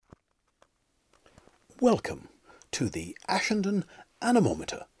Welcome to the ASHENDON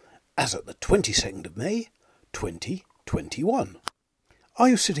Anemometer, as at the 22nd of May, 2021. Are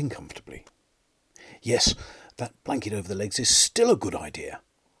you sitting comfortably? Yes, that blanket over the legs is still a good idea.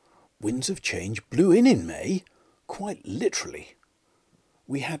 Winds of change blew in May, quite literally.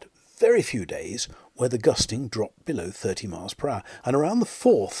 We had very few days where the gusting dropped below 30 miles per hour, and around the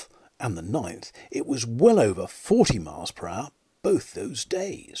 4th and the 9th it was well over 40 miles per hour both those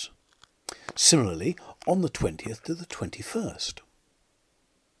days. Similarly, on the 20th to the 21st.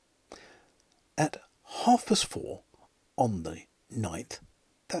 At 4:30 on the 9th,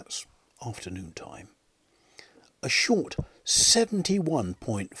 that's afternoon time, a short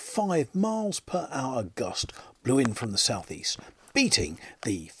 71.5 miles per hour gust blew in from the southeast, beating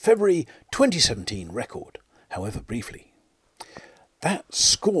the February 2017 record, however briefly. That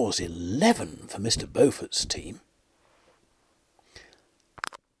scores 11 for Mr. Beaufort's team.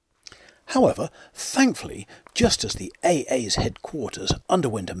 However, thankfully, just as the AA's headquarters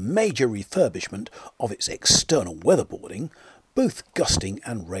underwent a major refurbishment of its external weatherboarding, both gusting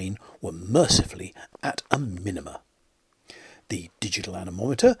and rain were mercifully at a minima. The digital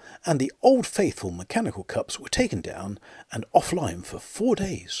anemometer and the old faithful mechanical cups were taken down and offline for 4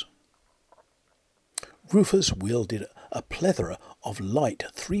 days. Roofers wielded a plethora of light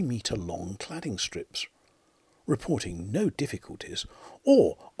 3-metre long cladding strips, reporting no difficulties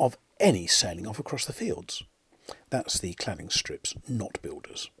or of any sailing off across the fields. That's the cladding strips, not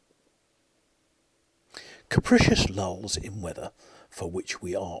builders. Capricious lulls in weather for which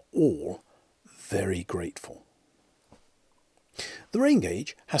we are all very grateful. The rain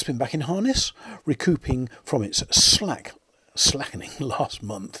gauge has been back in harness, recouping from its slackening last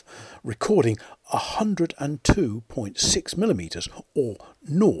month, recording 102.6 millimetres or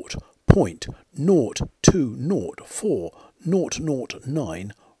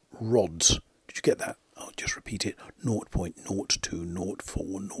 0.0204009 rods. Did you get that? I'll just repeat it.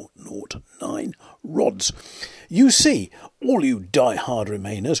 0.0204009 rods. You see, all you die-hard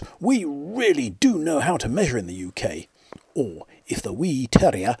Remainers, we really do know how to measure in the UK. Or, if the wee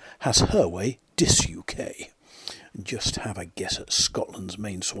terrier has her way, dis-UK. Just have a guess at Scotland's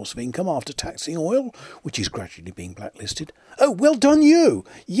main source of income after taxing oil, which is gradually being blacklisted. Oh, well done you!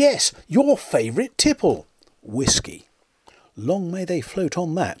 Yes, your favourite tipple, whisky. Long may they float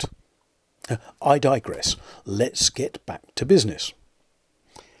on that. I digress. Let's get back to business.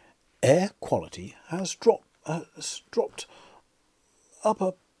 Air quality has dropped up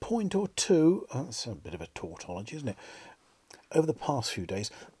a point or two. That's a bit of a tautology, isn't it? Over the past few days,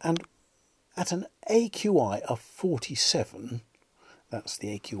 and at an AQI of 47, that's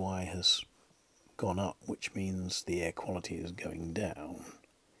the AQI has gone up, which means the air quality is going down.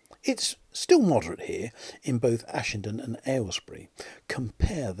 It's still moderate here in both Ashendon and Aylesbury.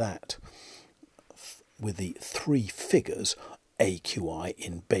 Compare that with the 3 figures AQI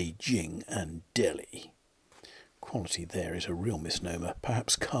in Beijing and Delhi. Quality there is a real misnomer.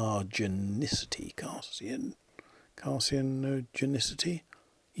 Perhaps carcinogenicity. Carcinogenicity?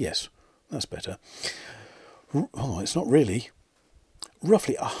 Yes, that's better. Oh, it's not really.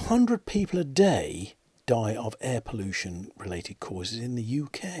 Roughly 100 people a day die of air pollution-related causes in the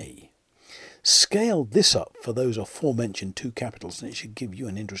UK. Scale this up for those aforementioned 2 capitals and it should give you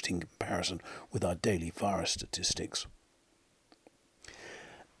an interesting comparison with our daily virus statistics.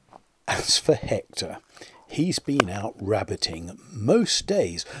 As for Hector, he's been out rabbiting most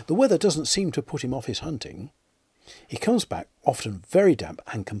days. The weather doesn't seem to put him off his hunting. He comes back often very damp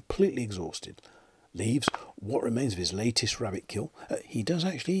and completely exhausted. Leaves what remains of his latest rabbit kill. He does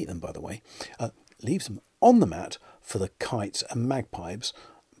actually eat them, by the way. Leaves them on the mat for the kites and magpies,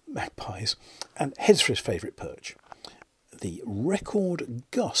 and heads for his favourite perch. The record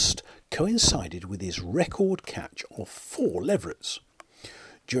gust coincided with his record catch of 4 leverets.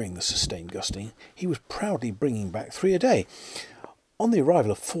 During the sustained gusting, he was proudly bringing back 3 a day. On the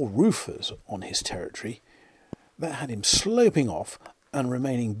arrival of 4 roofers on his territory, that had him sloping off and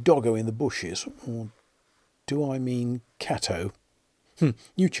remaining doggo in the bushes. Or do I mean catto?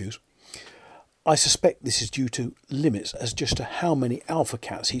 You choose. I suspect this is due to limits as just to how many alpha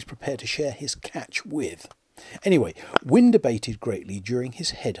cats he's prepared to share his catch with. Anyway, wind abated greatly during his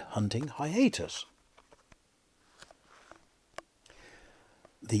head-hunting hiatus.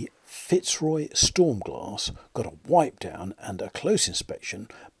 The Fitzroy Stormglass got a wipe down and a close inspection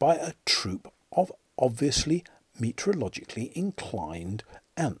by a troop of obviously meteorologically inclined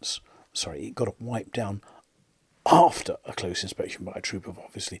ants. Sorry, it got a wipe down after a close inspection by a troop of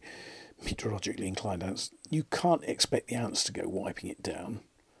obviously meteorologically inclined ants. You can't expect the ants to go wiping it down,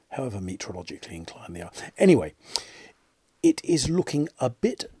 however meteorologically inclined they are. Anyway, it is looking a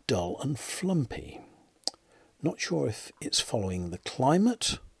bit dull and flumpy. Not sure if it's following the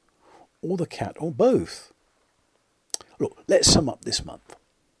climate or the cat or both. Look, let's sum up this month.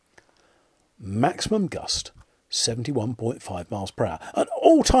 Maximum gust, 71.5 miles per hour. An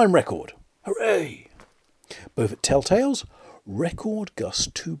all-time record. Hooray! Both at Telltales, record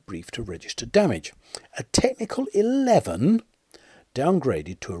gust too brief to register damage. A technical 11,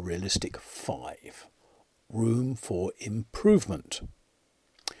 downgraded to a realistic 5. Room for improvement.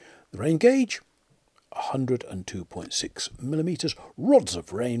 The rain gauge, 102.6 millimetres. Rods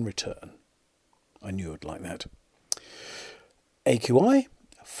of rain return. I knew I'd like that. AQI,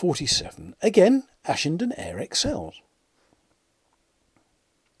 47. Again, Ashendon Air excels.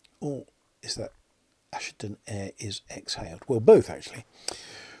 Or is that Ashendon Air is exhaled? Well, both actually.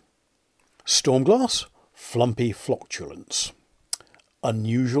 Stormglass, flumpy flocculence.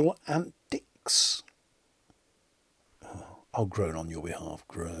 Unusual antics. Oh, I'll groan on your behalf.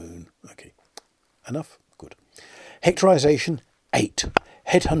 Groan. Okay. Enough? Good. Hectorisation, 8.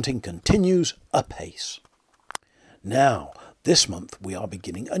 Headhunting continues apace. Now, this month we are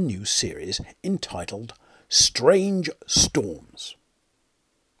beginning a new series entitled Strange Storms.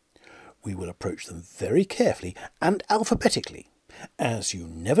 We will approach them very carefully and alphabetically, as you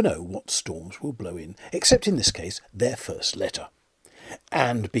never know what storms will blow in, except in this case their first letter.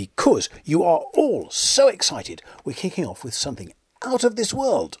 And because you are all so excited, we're kicking off with something out of this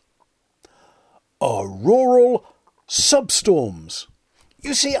world. Auroral substorms.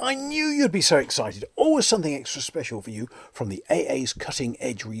 You see, I knew you'd be so excited. Always something extra special for you from the AA's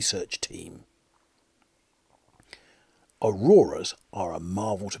cutting-edge research team. Auroras are a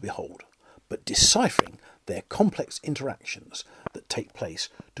marvel to behold, but deciphering their complex interactions that take place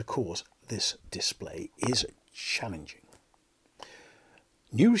to cause this display is challenging.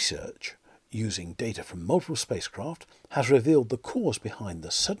 New research, using data from multiple spacecraft, has revealed the cause behind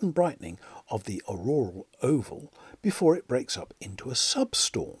the sudden brightening of the auroral oval before it breaks up into a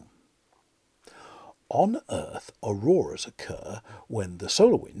substorm. On Earth, auroras occur when the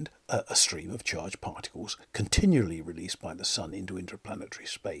solar wind, a stream of charged particles continually released by the Sun into interplanetary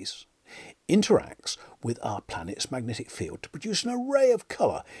space, interacts with our planet's magnetic field to produce an array of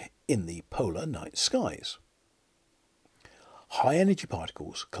colour in the polar night skies. High-energy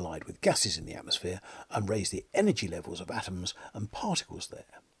particles collide with gases in the atmosphere and raise the energy levels of atoms and particles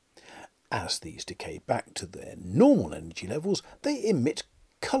there. As these decay back to their normal energy levels, they emit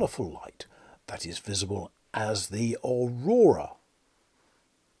colourful light that is visible as the aurora.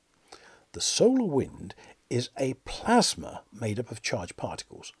 The solar wind is a plasma made up of charged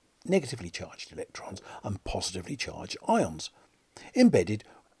particles, negatively charged electrons and positively charged ions, embedded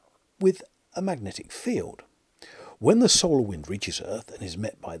with a magnetic field. When the solar wind reaches Earth and is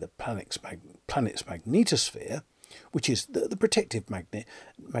met by the planet's magnetosphere, which is the protective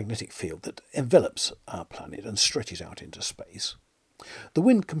magnetic field that envelops our planet and stretches out into space, the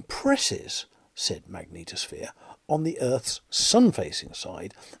wind compresses said magnetosphere on the Earth's sun-facing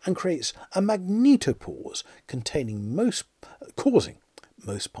side and creates a magnetopause causing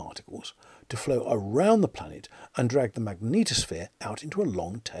most particles to flow around the planet and drag the magnetosphere out into a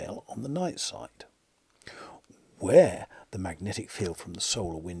long tail on the night side. Where the magnetic field from the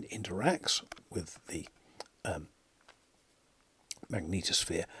solar wind interacts with the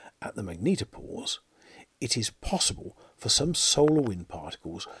magnetosphere at the magnetopause, it is possible for some solar wind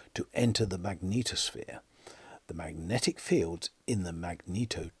particles to enter the magnetosphere. The magnetic fields in the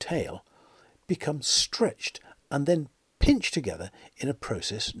magnetotail become stretched and then pinched together in a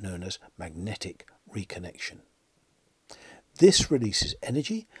process known as magnetic reconnection. This releases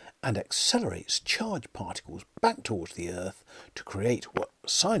energy and accelerates charged particles back towards the Earth to create what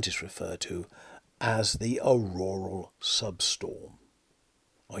scientists refer to as the auroral substorm.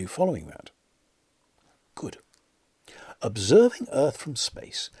 Are you following that? Good. Observing Earth from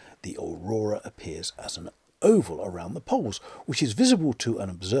space, the aurora appears as an oval around the poles, which is visible to an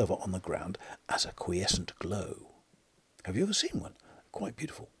observer on the ground as a quiescent glow. Have you ever seen one? Quite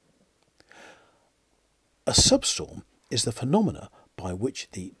beautiful. A substorm is the phenomena by which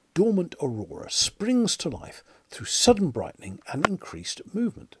the dormant aurora springs to life through sudden brightening and increased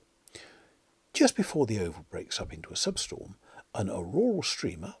movement. Just before the oval breaks up into a substorm, an auroral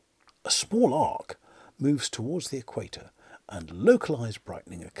streamer, a small arc, moves towards the equator and localized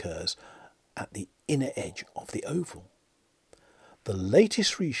brightening occurs at the inner edge of the oval. The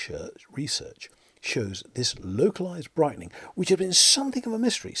latest research shows this localized brightening, which has been something of a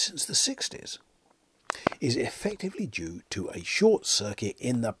mystery since the 60s, is effectively due to a short circuit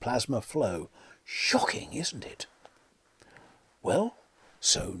in the plasma flow. Shocking, isn't it? Well,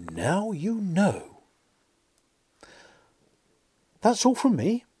 so now you know. That's all from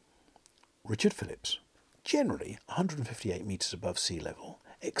me, Richard Phillips. generally 158 metres above sea level,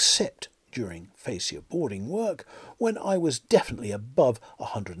 except during facier boarding work, when I was definitely above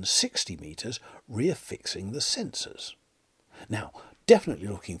 160 metres, reaffixing the sensors. Now, definitely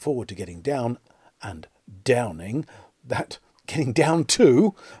looking forward to getting down and downing that, getting down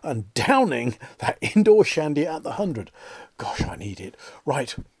to and downing that indoor shandy at the 100. Gosh, I need it.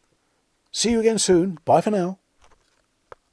 Right. See you again soon. Bye for now.